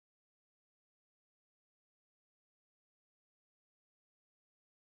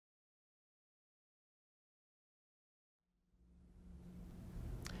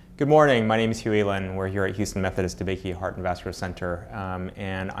Good morning. My name is Huie Lin. We're here at Houston Methodist DeBakey Heart and Vascular Center,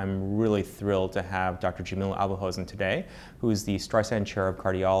 and I'm really thrilled to have Dr. Jamil Aboulhosn today, who is the Streisand Chair of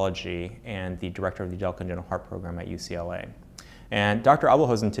Cardiology and the Director of the Adult Congenital Heart Program at UCLA. And Dr.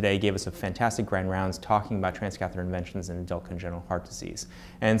 Aboulhosn today gave us a fantastic grand rounds talking about transcatheter interventions in adult congenital heart disease.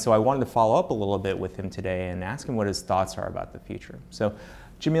 And so I wanted to follow up a little bit with him today and ask him what his thoughts are about the future. So,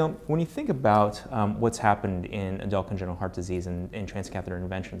 Jamil, when you think about what's happened in adult congenital heart disease and transcatheter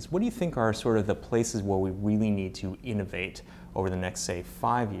interventions, what do you think are sort of the places where we really need to innovate over the next, say,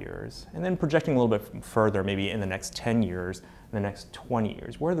 5 years? And then projecting a little bit further, maybe in the next 10 years, in the next 20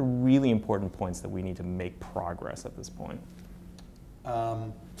 years, where are the really important points that we need to make progress at this point?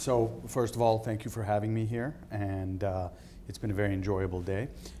 So first of all, thank you for having me here, and it's been a very enjoyable day.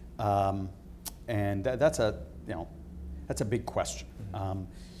 And that's a big question.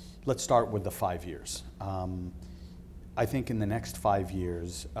 Let's start with the 5 years. I think in the next 5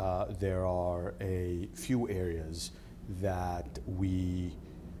 years, there are a few areas that we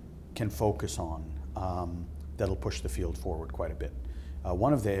can focus on that'll push the field forward quite a bit.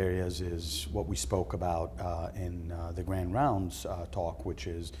 One of the areas is what we spoke about in the Grand Rounds talk, which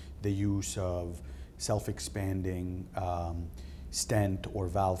is the use of self-expanding stent or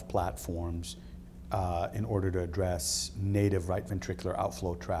valve platforms in order to address native right ventricular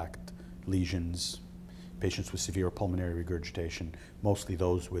outflow tract lesions, patients with severe pulmonary regurgitation, mostly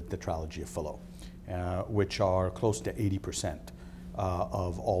those with tetralogy of Fallot, which are close to 80%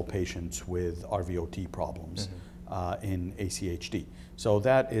 of all patients with RVOT problems in ACHD. So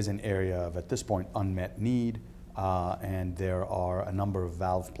that is an area of, at this point, unmet need, and there are a number of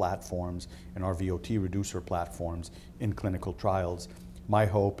valve platforms and RVOT reducer platforms in clinical trials. My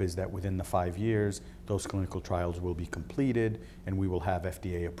hope is that within the 5 years, those clinical trials will be completed and we will have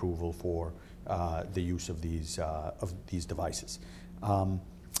FDA approval for the use of these devices.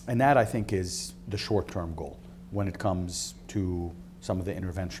 And that, I think, is the short-term goal when it comes to some of the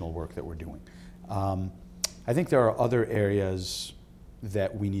interventional work that we're doing. I think there are other areas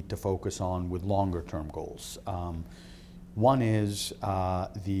that we need to focus on with longer-term goals. One is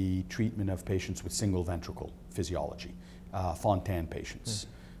the treatment of patients with single ventricle physiology. Fontan patients.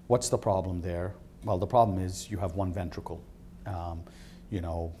 What's the problem there? Well, the problem is you have one ventricle,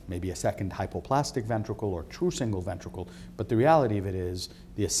 maybe a second hypoplastic ventricle or true single ventricle, but the reality of it is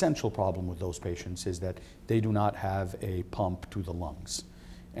the essential problem with those patients is that they do not have a pump to the lungs.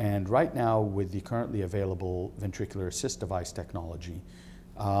 And right now, with the currently available ventricular assist device technology,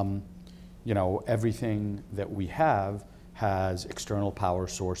 everything that we have has external power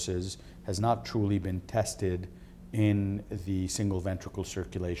sources, has not truly been tested in the single ventricle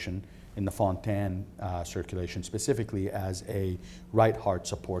circulation, in the Fontan circulation, specifically as a right heart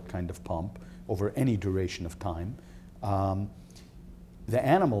support kind of pump over any duration of time. The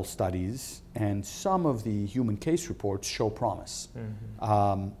animal studies and some of the human case reports show promise.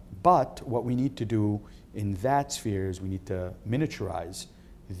 But what we need to do in that sphere is we need to miniaturize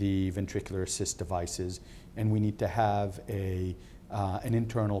the ventricular assist devices, and we need to have an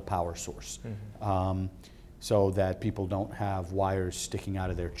internal power source. So that people don't have wires sticking out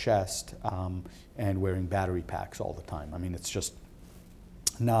of their chest and wearing battery packs all the time. I mean, it's just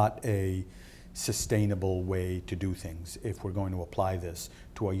not a sustainable way to do things if we're going to apply this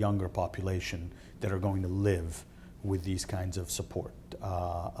to a younger population that are going to live with these kinds of support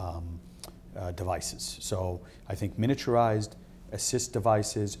devices. So I think miniaturized assist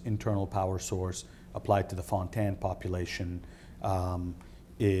devices, internal power source applied to the Fontan population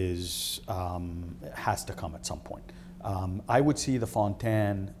has to come at some point. I would see the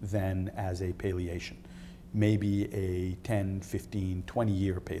Fontan then as a palliation, maybe a 10, 15,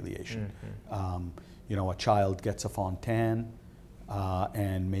 20-year palliation. A child gets a Fontan,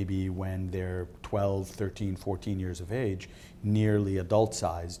 and maybe when they're 12, 13, 14 years of age, nearly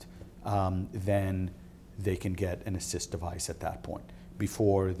adult-sized, then they can get an assist device at that point,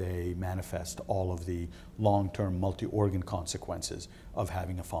 before they manifest all of the long-term multi-organ consequences of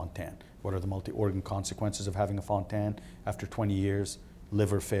having a Fontan. What are the multi-organ consequences of having a Fontan? After 20 years,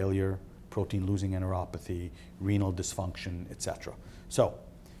 liver failure, protein-losing enteropathy, renal dysfunction, etc. So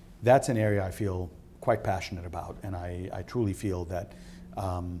that's an area I feel quite passionate about, and I truly feel that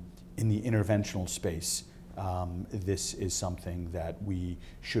in the interventional space, this is something that we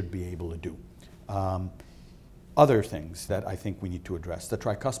should be able to do. Other things that I think we need to address, the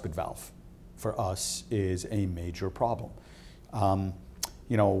tricuspid valve for us is a major problem.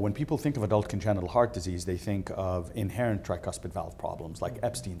 When people think of adult congenital heart disease, they think of inherent tricuspid valve problems like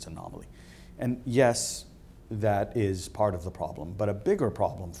Epstein's anomaly. And yes, that is part of the problem, but a bigger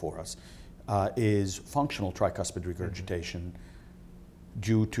problem for us is functional tricuspid regurgitation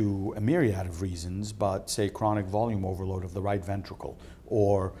due to a myriad of reasons, but say chronic volume overload of the right ventricle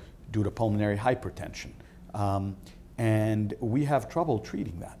or due to pulmonary hypertension. And we have trouble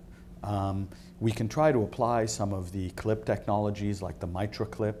treating that. We can try to apply some of the clip technologies like the Mitra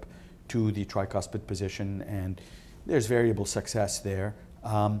clip to the tricuspid position, and there's variable success there.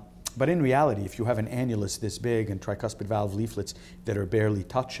 But in reality, if you have an annulus this big and tricuspid valve leaflets that are barely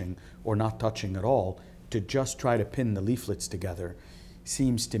touching or not touching at all, to just try to pin the leaflets together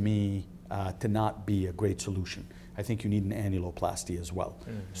seems to me to not be a great solution. I think you need an annuloplasty as well.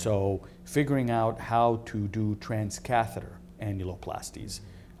 Mm-hmm. So figuring out how to do trans-catheter annuloplasties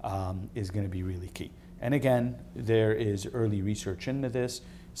is going to be really key. And again, there is early research into this,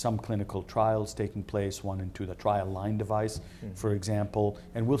 some clinical trials taking place, one into the trial line device, for example,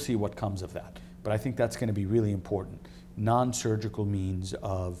 and we'll see what comes of that. But I think that's going to be really important. Non-surgical means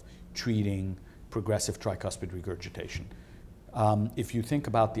of treating progressive tricuspid regurgitation. If you think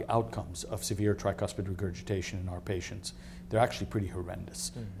about the outcomes of severe tricuspid regurgitation in our patients, they're actually pretty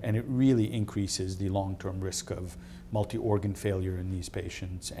horrendous. And it really increases the long-term risk of multi-organ failure in these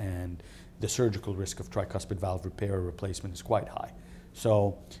patients, and the surgical risk of tricuspid valve repair or replacement is quite high.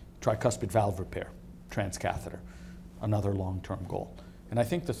 So tricuspid valve repair, trans-catheter, another long-term goal. And I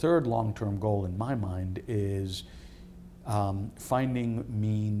think the third long-term goal in my mind is finding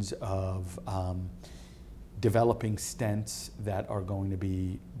means of developing stents that are going to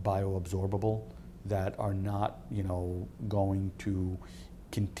be bioabsorbable, that are not, going to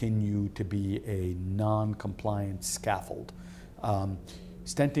continue to be a non-compliant scaffold.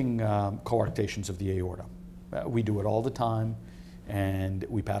 Stenting coarctations of the aorta. We do it all the time, and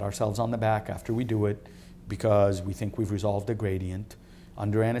we pat ourselves on the back after we do it because we think we've resolved a gradient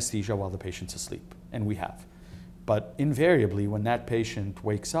under anesthesia while the patient's asleep, and we have. But invariably, when that patient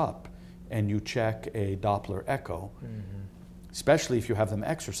wakes up and you check a Doppler echo, especially if you have them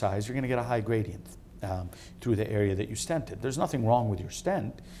exercise, you're going to get a high gradient through the area that you stented. There's nothing wrong with your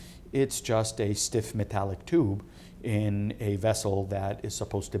stent. It's just a stiff metallic tube in a vessel that is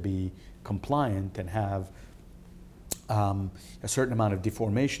supposed to be compliant and have a certain amount of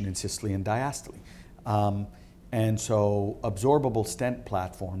deformation in systole and diastole. And so absorbable stent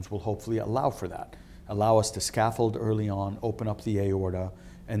platforms will hopefully allow for that, allow us to scaffold early on, open up the aorta,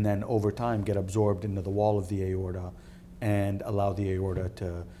 and then over time get absorbed into the wall of the aorta and allow the aorta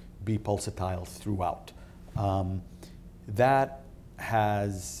to be pulsatile throughout. That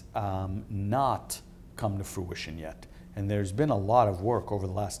has not come to fruition yet. And there's been a lot of work over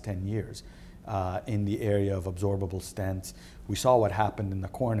the last 10 years in the area of absorbable stents. We saw what happened in the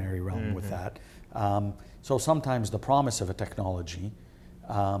coronary realm with that. So sometimes the promise of a technology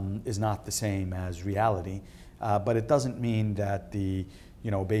is not the same as reality, but it doesn't mean that the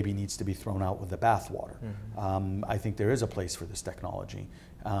baby needs to be thrown out with the bathwater. I think there is a place for this technology,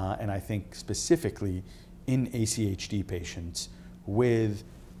 and I think specifically in ACHD patients with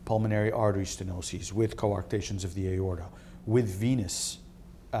pulmonary artery stenoses, with coarctations of the aorta, with venous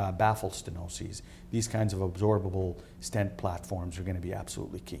baffle stenoses, these kinds of absorbable stent platforms are going to be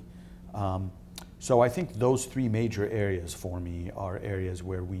absolutely key. So I think those three major areas for me are areas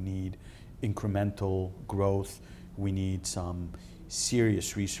where we need incremental growth, we need some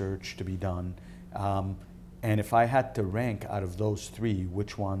serious research to be done. And if I had to rank out of those three,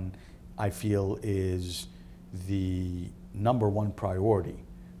 which one I feel is the #1 priority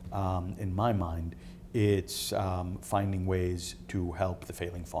in my mind, it's finding ways to help the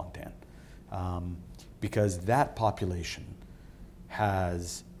failing Fontan. Because that population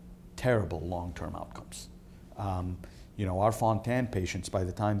has terrible long-term outcomes. Our Fontan patients, by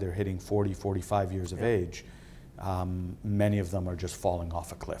the time they're hitting 40, 45 years of age, many of them are just falling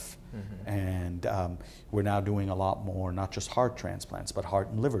off a cliff. And we're now doing a lot more, not just heart transplants, but heart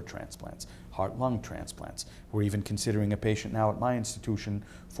and liver transplants, heart-lung transplants. We're even considering a patient now at my institution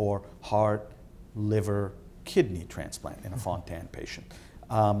for heart, liver, kidney transplant in a Fontan patient.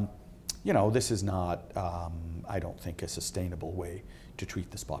 This is not, I don't think, a sustainable way to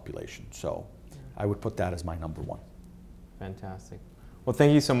treat this population. So I would put that as my #1. Fantastic. Well,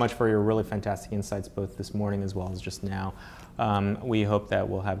 thank you so much for your really fantastic insights, both this morning as well as just now. We hope that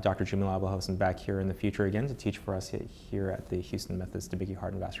we'll have Dr. Jamil Aboulhosn back here in the future again to teach for us here at the Houston Methodist DeBakey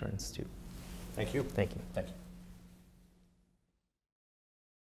Heart and Vascular Institute. Thank you. Thank you. Thank you.